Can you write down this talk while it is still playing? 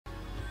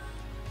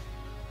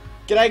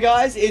G'day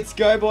guys, it's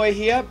GoBoy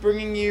here,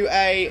 bringing you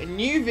a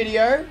new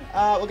video.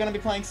 We're going to be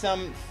playing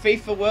some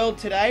FIFA World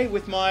today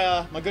with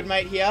my my good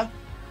mate here,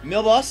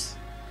 MilBoss.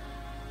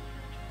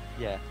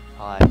 Yeah,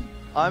 hi.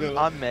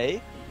 I'm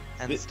me,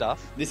 and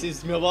stuff. This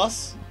is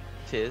MilBoss.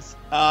 Cheers.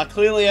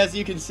 Clearly, as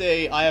you can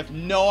see, I have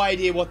no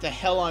idea what the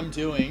hell I'm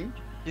doing.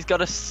 He's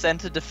got a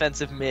centre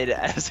defensive mid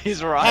as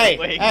his right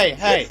wing.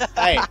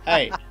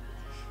 Hey.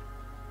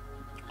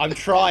 I'm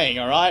trying,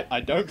 alright? I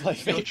don't play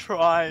FIFA. You're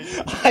trying.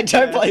 I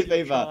don't play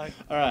FIFA.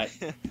 Alright.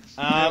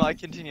 Anyway,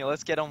 continue.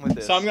 Let's get on with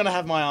this. So I'm going to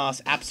have my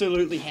ass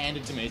absolutely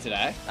handed to me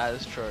today. That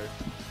is true.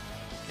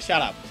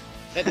 Shut up.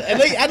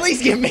 At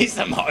least give me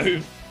some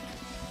hope.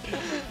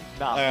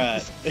 No.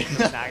 Alright. It's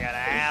not gonna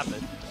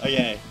happen.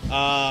 Okay.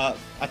 I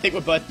think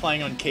we're both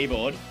playing on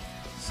keyboard.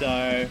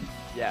 So...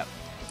 Yeah.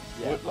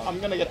 I'm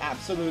going to get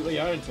absolutely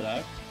owned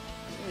today.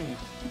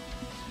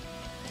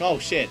 Oh,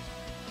 shit.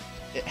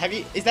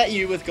 Is that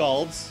you with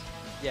golds?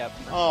 Yeah.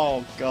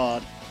 Oh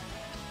god.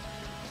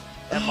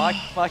 And my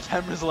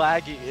camera's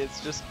laggy.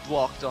 It's just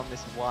blocked on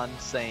this one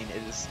scene.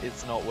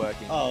 It's not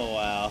working. Oh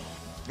wow.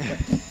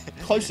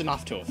 Close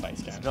enough to a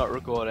face cam. It's not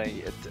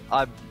recording.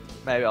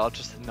 Maybe I'll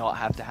just not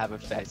have to have a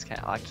face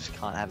cam. I just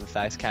can't have a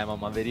face cam on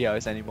my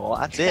videos anymore.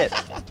 That's it.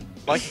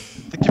 Like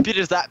the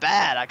computer's that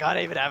bad. I can't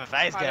even have a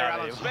face cam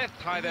anymore. Smith.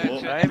 Hi there.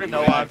 I don't even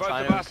know why I'm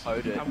trying to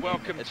encode it. And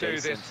welcome to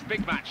this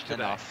big match today.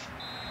 Enough.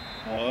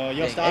 Oh,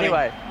 you're starting.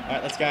 Anyway,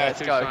 alright, let's go.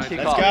 Let's go. Kick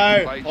Let's off.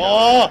 go.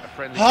 Oh,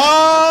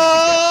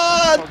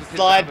 hard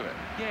slide. Look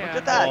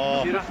at that.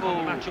 Oh. Beautiful.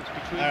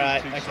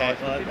 Alright, okay,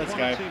 well, let's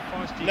go.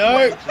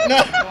 No.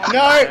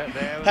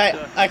 Hey,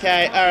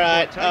 okay,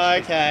 alright,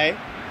 okay.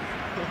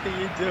 What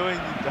are you doing,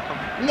 you dumb?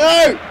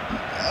 No!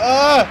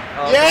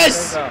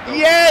 Yes!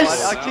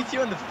 Yes! I kicked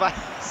you in the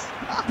face.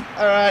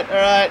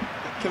 Alright.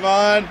 Come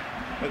on.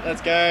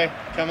 Let's go.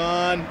 Come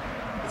on.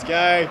 Let's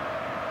go.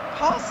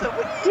 Pass it.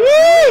 What are you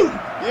doing?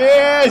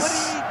 Yes!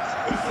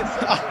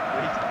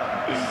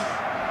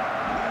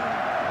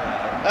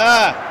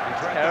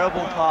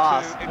 Terrible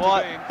pass.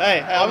 What?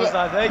 Hey, What was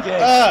I thinking?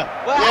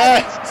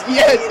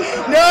 Yes!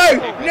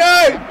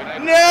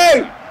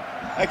 No!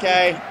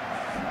 Okay.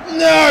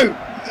 No!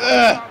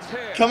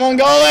 Come on,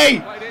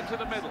 goalie!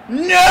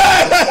 No!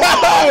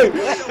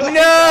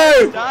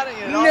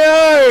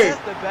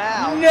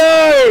 No!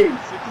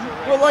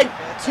 We're like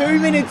 2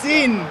 minutes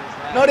in.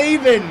 Not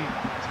even.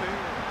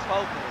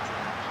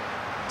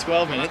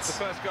 12 minutes.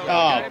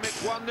 Oh,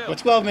 we're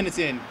 12 minutes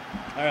in.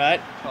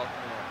 Alright.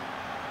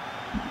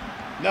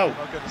 No.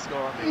 Not going to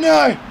score on me.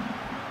 No!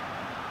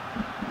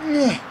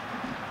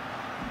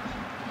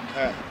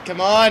 Alright, come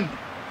on!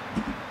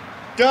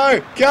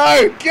 Go!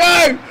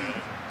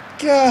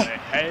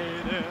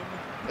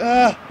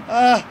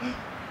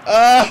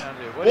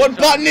 What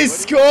button is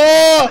score?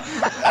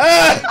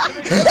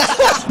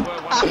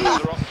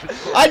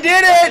 I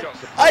did it!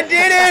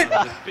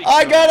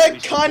 I got a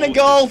kind of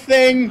goal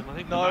thing.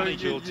 No,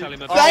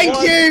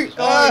 Thank you!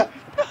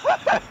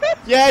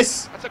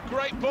 Yes! That's a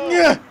great ball.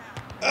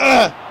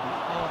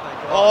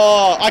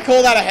 Oh, I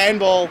call that a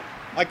handball.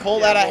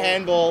 That a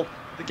handball.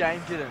 The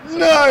game didn't. So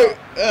No!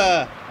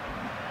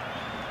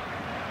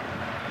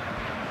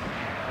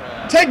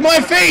 Take my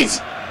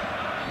feet!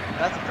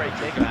 That's a free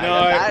kick, man.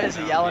 No. That is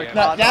a yellow No,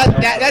 card.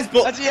 that's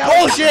bullshit!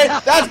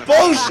 That's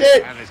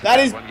bullshit! That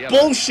is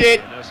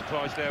bullshit! No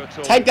surprise there at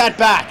all. Take that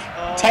back!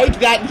 Take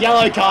that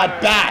yellow card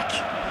back!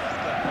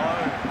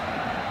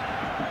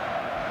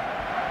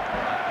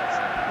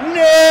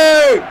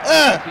 No!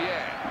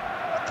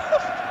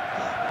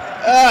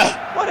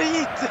 What are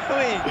you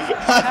doing?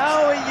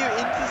 How are you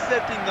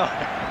intercepting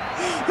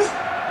those?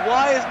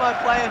 Why is my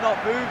player not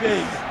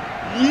moving?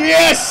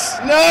 Yes!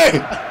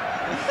 No!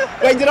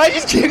 Wait, did I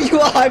just give you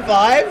a high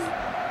five?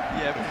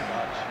 Yeah, pretty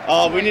much.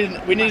 Oh, we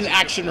need an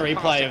action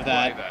replay of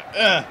that.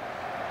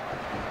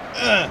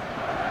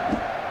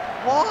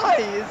 Why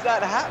is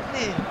that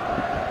happening?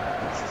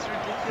 This is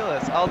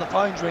ridiculous. Oh, the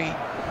phone's ringing.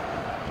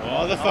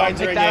 Oh, the phone's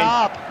pick ringing.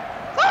 that up.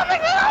 Someone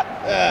pick that up.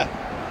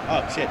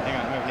 Oh shit! Hang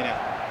on, I'm moving it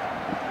out.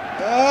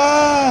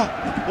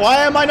 Why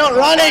am I not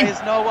running? Why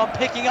is no one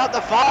picking up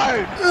the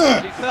phone?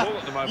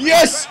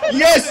 Yes!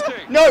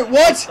 No!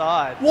 What?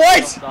 Offside.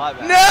 What? Offside,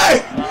 man. No!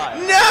 Offside.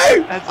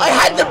 No! That's I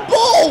had the offside.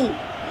 ball!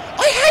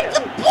 I had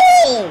the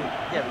ball!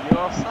 Yeah, but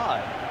you're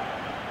offside.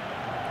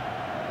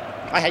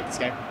 I hate this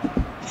game.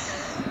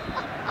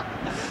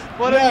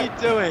 What are you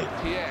doing?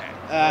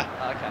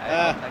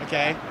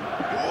 Okay.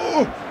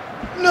 Ooh,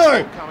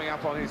 no! Coming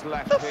up on his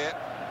left here.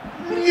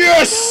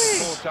 Yes!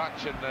 Poor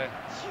touch and the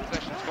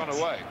possession's gone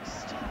away.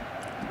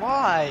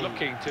 Why?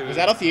 Looking to Was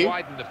that off you?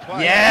 widen the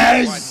play.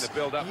 Yes! Widen the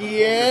build-up.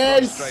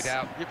 Yes! Straight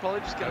out. You're probably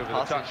just going to Over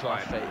the pass it to my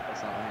touchline. feet or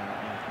something.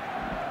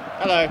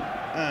 Hello.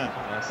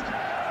 Almost.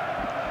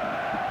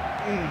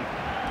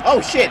 Oh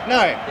shit,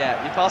 no!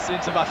 Yeah, you passed it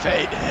into my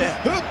feet.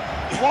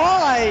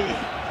 Why?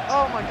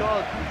 Oh my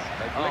god.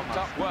 They've linked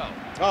up well.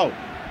 Oh.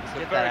 It's a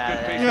Get very that good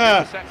out of piece there. of Yeah.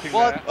 intercepting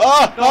What?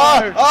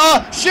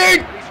 there.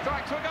 Shoot! He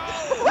strikes to a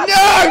goal.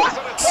 No!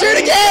 Shoot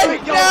again!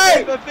 Pick No!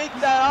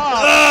 that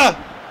up.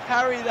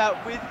 carry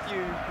that with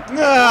you all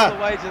the Ah,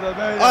 way to the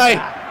moon. hey,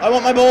 I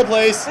want my ball,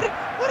 please.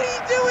 What are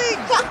you doing?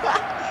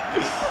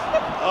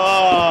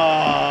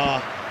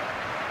 Oh,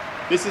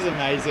 this is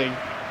amazing.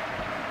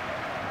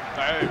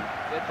 Boom.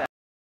 Get that.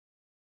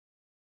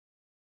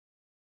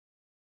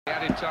 The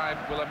added time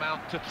will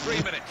amount to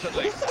 3 minutes at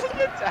least.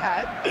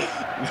 Dad.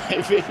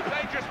 Maybe.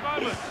 Dangerous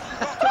moment.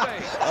 Got to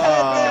be.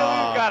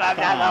 Oh, Got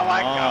another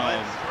one come going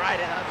on.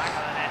 straight in the back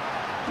of the net.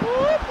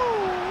 Look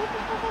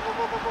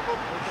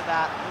at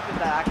that. Look at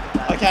that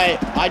acrobat. Okay,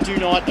 I do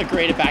not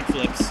agree to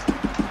backflips.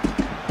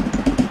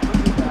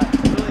 Look at that.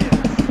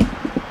 Brilliant.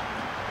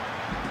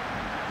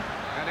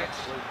 And it's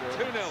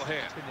 2-0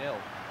 here. 2-0.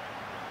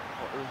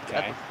 Okay.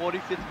 At the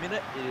 45th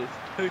minute, it is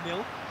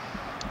 2-0.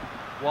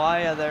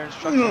 Why are there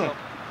instructions?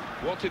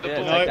 Wanted the Yeah,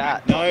 ball. take No,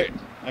 that. no.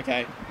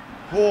 Okay.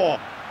 Whoa.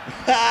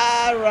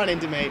 Ah, run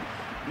into me.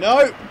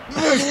 No.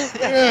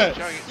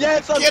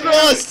 Yes, I'm Get through.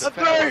 lost. I'm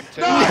through.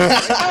 No,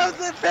 that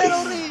was a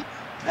penalty.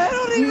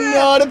 Penalty, ref.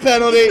 Not a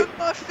penalty. You took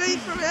my feet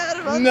from out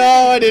of under.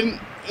 No, I didn't.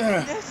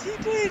 Yes, you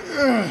did.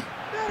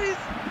 That is.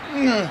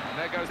 And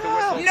there goes the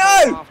whistle.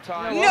 No. for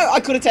half-time. No, I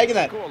could have taken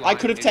that. Scoreline I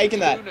could have is taken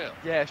that. 2-0.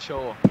 Yeah,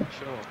 sure.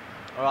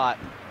 All right,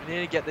 we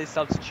need to get these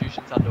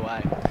substitutions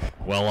underway.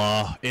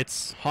 Well,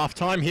 it's half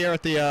time here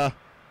at the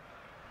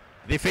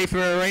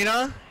FIFA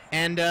arena,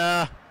 and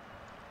I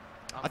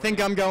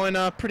think I'm going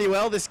pretty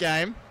well this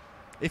game,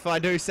 if I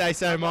do say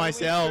so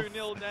myself.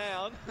 2-0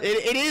 down.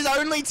 It is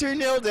only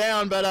 2-0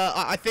 down, but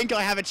I think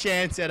I have a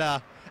chance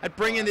at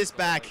bringing this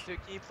back.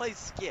 Dude, can you please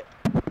skip?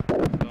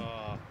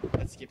 Oh,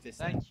 let's skip this.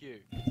 Then. Thank you.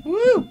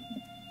 Woo.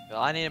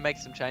 Well, I need to make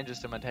some changes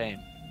to my team.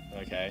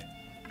 Okay.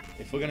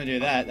 If we're gonna do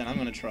that, then I'm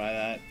gonna try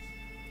that.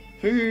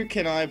 Who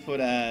can I put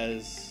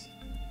as?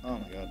 Oh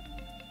my god.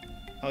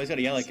 Oh, he's got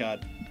a yellow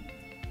card.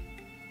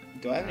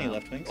 Do I have any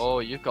left wings? Oh,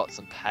 you've got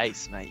some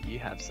pace, mate. You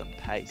have some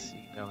pace.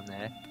 You can go in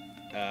there.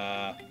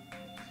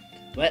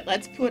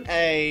 Let's put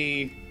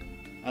a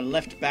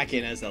left back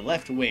in as a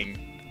left wing.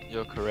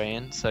 You're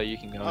Korean, so you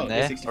can go Oh, in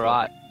there. 64. All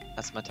right,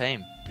 that's my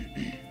team.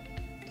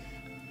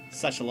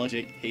 Such a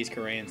logic. He's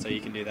Korean, so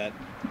you can do that.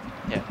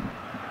 Yeah.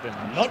 Pretty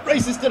much. Not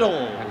racist at all.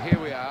 And here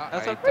we are.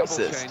 That's a not double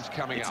racist. change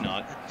coming It's up.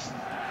 not.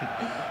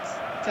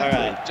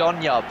 Definitely. Alright.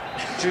 John Yub.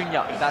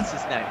 Junior. That's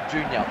his name.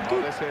 Junior.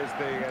 Oh, this is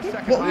the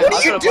second What half.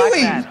 are you I got a black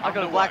doing? man. I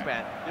got a black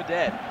man. You're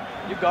dead.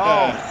 You're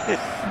gone.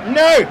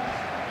 No!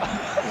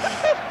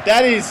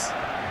 That is...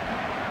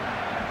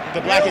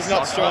 The black is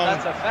not Soccer, strong.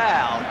 That's a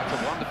foul. That's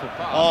a wonderful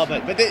pass. Oh,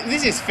 but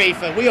this is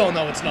FIFA. We all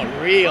know it's not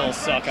real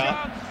soccer.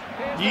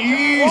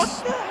 You... What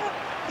the hell?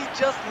 He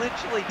just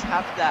literally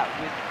tapped that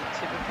with the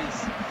tip of his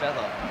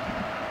feather.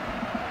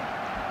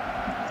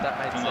 If that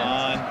made Come sense.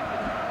 on.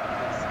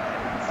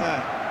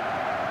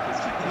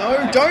 His-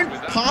 No, don't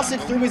pass it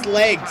through his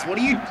legs. What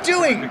are you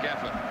doing?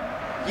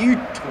 You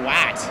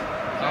twat.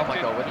 Oh my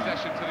god, what did you...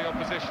 Possession to the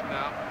opposition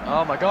now.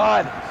 Oh my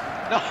god.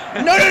 No.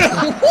 No.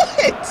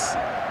 What?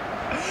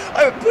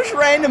 I push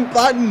random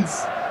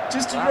buttons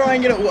just to try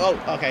and get it. Oh,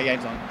 okay,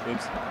 game's on.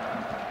 Whoops.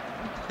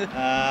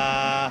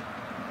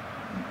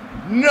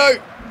 No.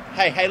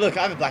 Hey, look,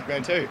 I have a black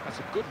man too. That's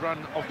a good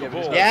run off the Yeah, but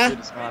he's ball. not Yeah? as good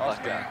as my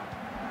black man.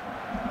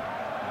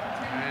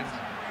 And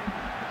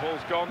the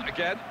ball's gone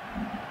again.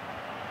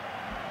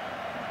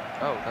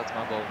 Oh, that's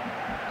my ball.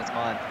 That's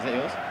mine. Is that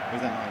yours? Or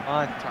is that mine?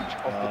 Mine. Touch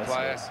Oh, off the that's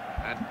player yours.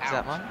 and out. Is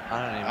that mine? I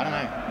don't even I don't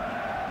know.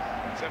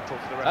 Simple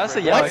for the That's a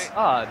referee. yellow What?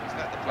 card. He's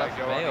let the play That's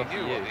go for me on. or He for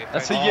knew you? what the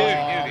That's for offence you. was. He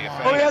knew the Oh,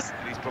 offence. yes. And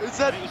he's Is booked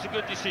that... It was a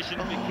good decision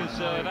because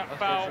no. that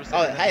foul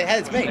Oh, hey,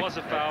 it's me. was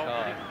a foul. It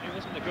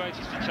wasn't the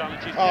greatest of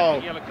challenges. Oh.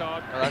 The yellow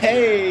card. Oh, that's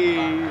Hey.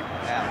 Wow,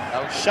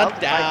 that was Shut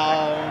that was a great tackle.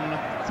 down.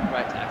 That's a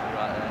great tackle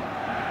right there.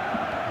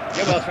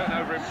 Yeah, well.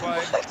 Turnover in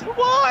play.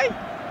 Why?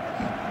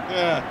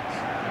 Yeah.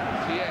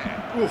 Pierre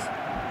Oof.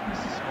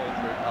 Small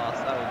through pass.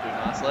 That will do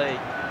nicely.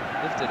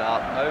 Lift it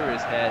up over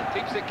his head.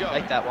 keeps it going.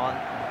 Take that one.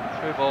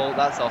 Through ball.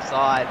 That's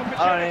offside.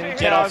 I don't even Get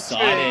care. I'm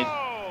offsided.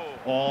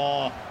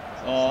 Oh!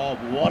 Oh,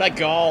 what a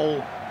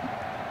goal.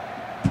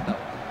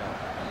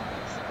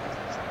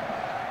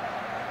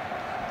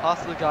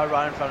 Pass to the guy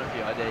right in front of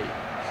you, ID.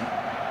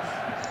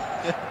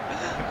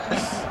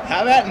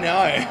 How about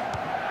no?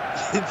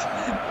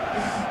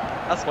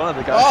 That's one of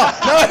the guys.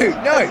 Oh,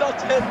 no.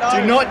 That's not it, no.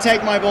 Do not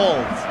take my balls.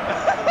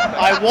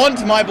 I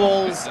want my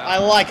balls. I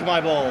like my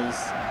balls.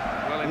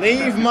 Well Leave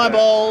intercepted my there.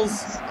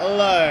 balls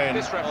alone.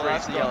 This Oh, referee's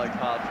that's a yellow got.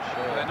 card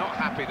for They're sure. not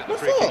happy that the What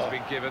free kick's for?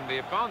 been given. The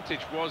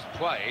advantage was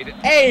played.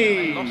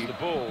 Hey. They lost the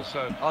ball,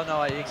 so Oh no,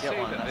 I didn't see get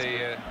one. that That's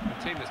good.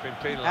 the team that's been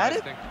How penalised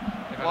did- think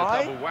they've had why?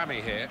 a double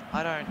whammy here.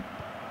 I don't.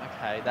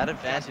 Okay, that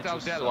advantage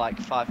was for Castaldella. like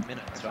 5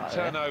 minutes right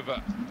there.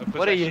 Turnover. Of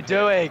What are you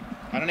possession here. doing?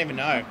 I don't even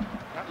know.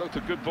 That looked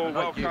a good ball,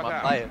 well Not you, cut my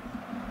out. player.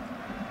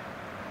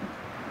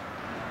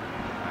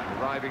 And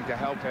arriving to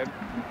help him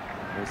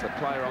is a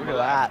player on Look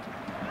the at left. that.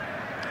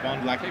 Come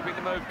on, black. Keeping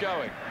the move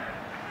going.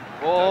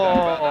 Oh, doubt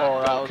about that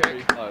that goal was kick.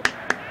 pretty close.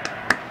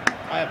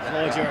 I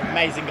applaud your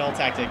amazing goal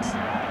tactics.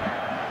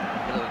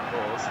 Better than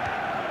balls.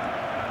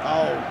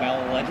 Oh,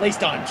 well, at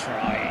least I'm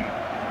trying.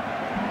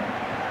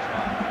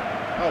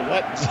 Oh,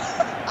 what?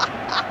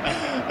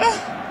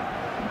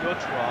 Good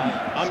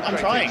try. I'm Straight in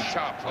trying.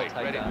 Sharply, I'll take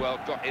read it that. well,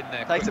 got in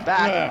there. Takes it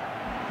quickly.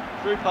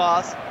 back. Through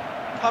pass.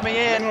 Coming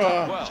in.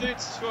 Well,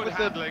 Shoots good with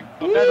the handling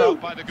feather.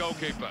 by the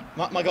goalkeeper.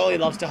 My goalie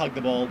loves to hug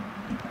the ball.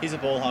 He's a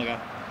ball hugger.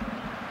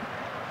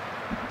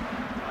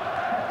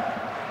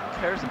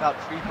 Who cares about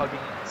tree hugging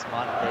in this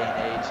modern day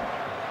and age?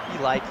 He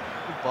like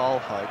the ball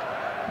hug.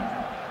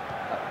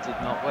 That did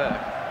not work.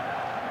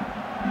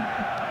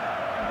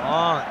 Come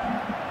on.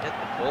 Get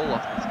the ball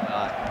off this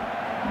guy.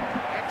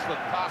 Excellent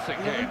passing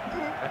here.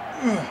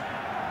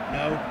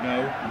 No, no,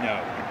 no.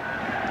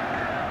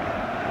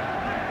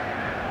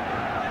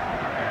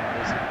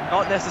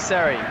 Not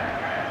necessary.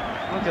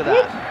 Look at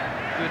that.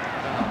 Good.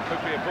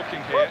 Could be a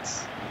booking here.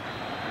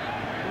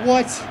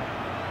 What?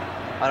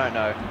 I don't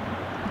know.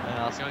 Don't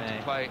ask Going me.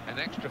 to play an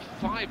extra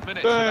 5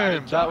 minutes. of added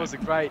Boom! That time. was a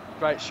great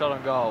shot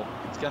on goal.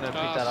 It's going to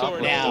pick that up.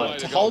 sorry. Now, Well,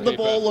 to the hold the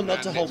goalkeeper, ball or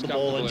not to and hold it's the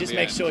ball, comfortable and in just the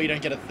make end. sure you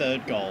don't get a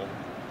third goal.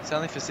 It's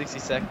only for 6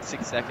 seconds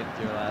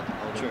you're allowed to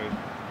hold it. True.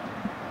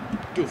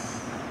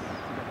 Doof.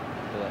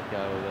 You let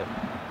go with it.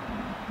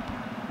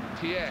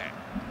 Pierre.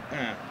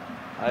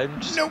 I'm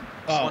just, Nope.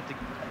 just Oh. want to...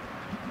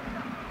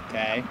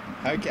 Okay.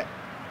 Okay.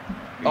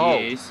 Oh.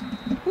 Yes.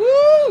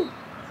 Woo!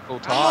 Full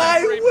And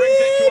time. the referee brings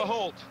it to a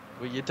halt.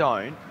 Well, you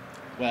don't.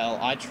 Well,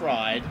 I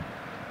tried.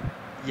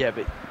 Yeah,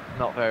 but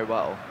not very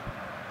well.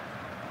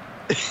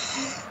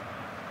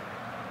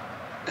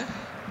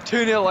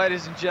 2-0,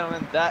 ladies and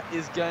gentlemen. That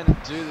is going to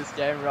do this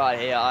game right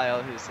here. I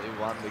obviously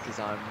won because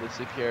I'm the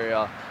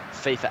superior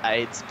FIFA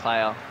AIDS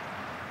player.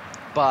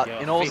 But Your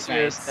in all FIFA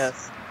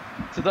seriousness,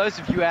 to those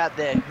of you out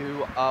there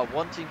who are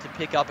wanting to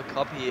pick up a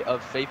copy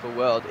of FIFA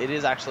World, it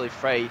is actually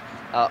free,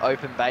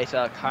 open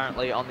beta,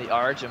 currently on the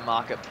Origin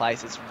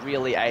marketplace. It's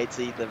really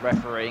AIDSy. The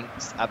refereeing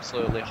is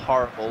absolutely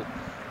horrible.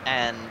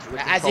 And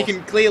the As you controls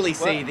can clearly work.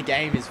 see, the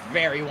game is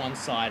very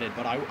one-sided,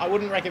 but I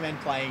wouldn't recommend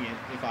playing it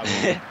if I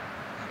were.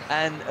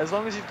 And as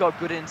long as you've got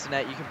good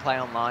internet, you can play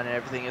online and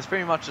everything. It's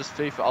pretty much just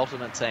FIFA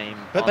Ultimate Team.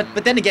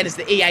 But then again, it's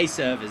the EA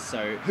servers,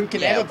 so who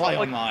can ever play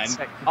online?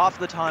 Half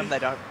the time they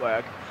don't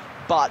work.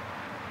 But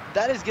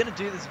that is going to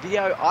do this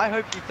video. I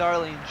hope you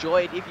thoroughly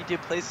enjoyed. If you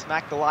did, please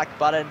smack the like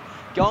button.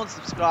 Go and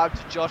subscribe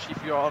to Josh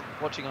if you're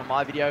watching on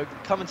my video.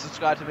 Come and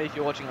subscribe to me if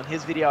you're watching on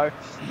his video.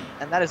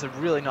 And that is a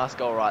really nice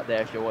goal right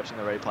there if you're watching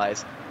the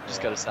replays.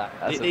 Just got to say,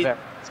 that's a very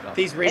nice goal.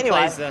 These replays Anyway,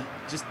 are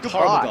just goodbye.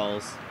 horrible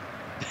goals.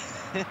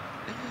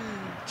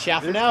 Ciao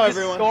for now, This is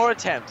everyone. your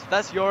attempt.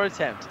 That's your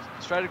attempt.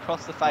 Straight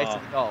across the face Oh.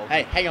 of the goal.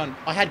 Hey, hang on.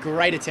 I had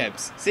great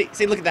attempts. See,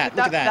 look at that.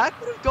 Look at that. That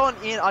could have gone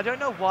in. I don't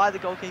know why the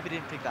goalkeeper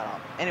didn't pick that up.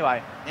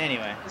 Anyway,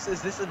 Anyway.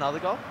 is this another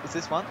goal? Is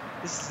this one?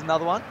 This is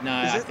another one?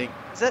 No, is I it? think.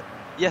 Is it?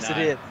 Yes, No.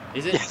 it is.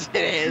 Is it? Yes, it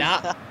is.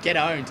 Nah, get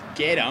owned.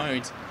 Get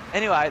owned.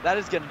 Anyway, that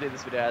is going to do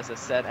this video, as I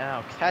said, and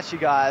I'll catch you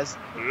guys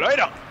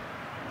later.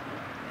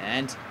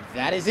 And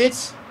that is it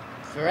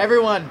for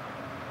everyone.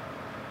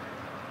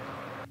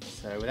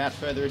 So without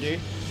further ado,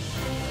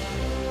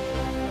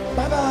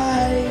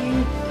 bye-bye.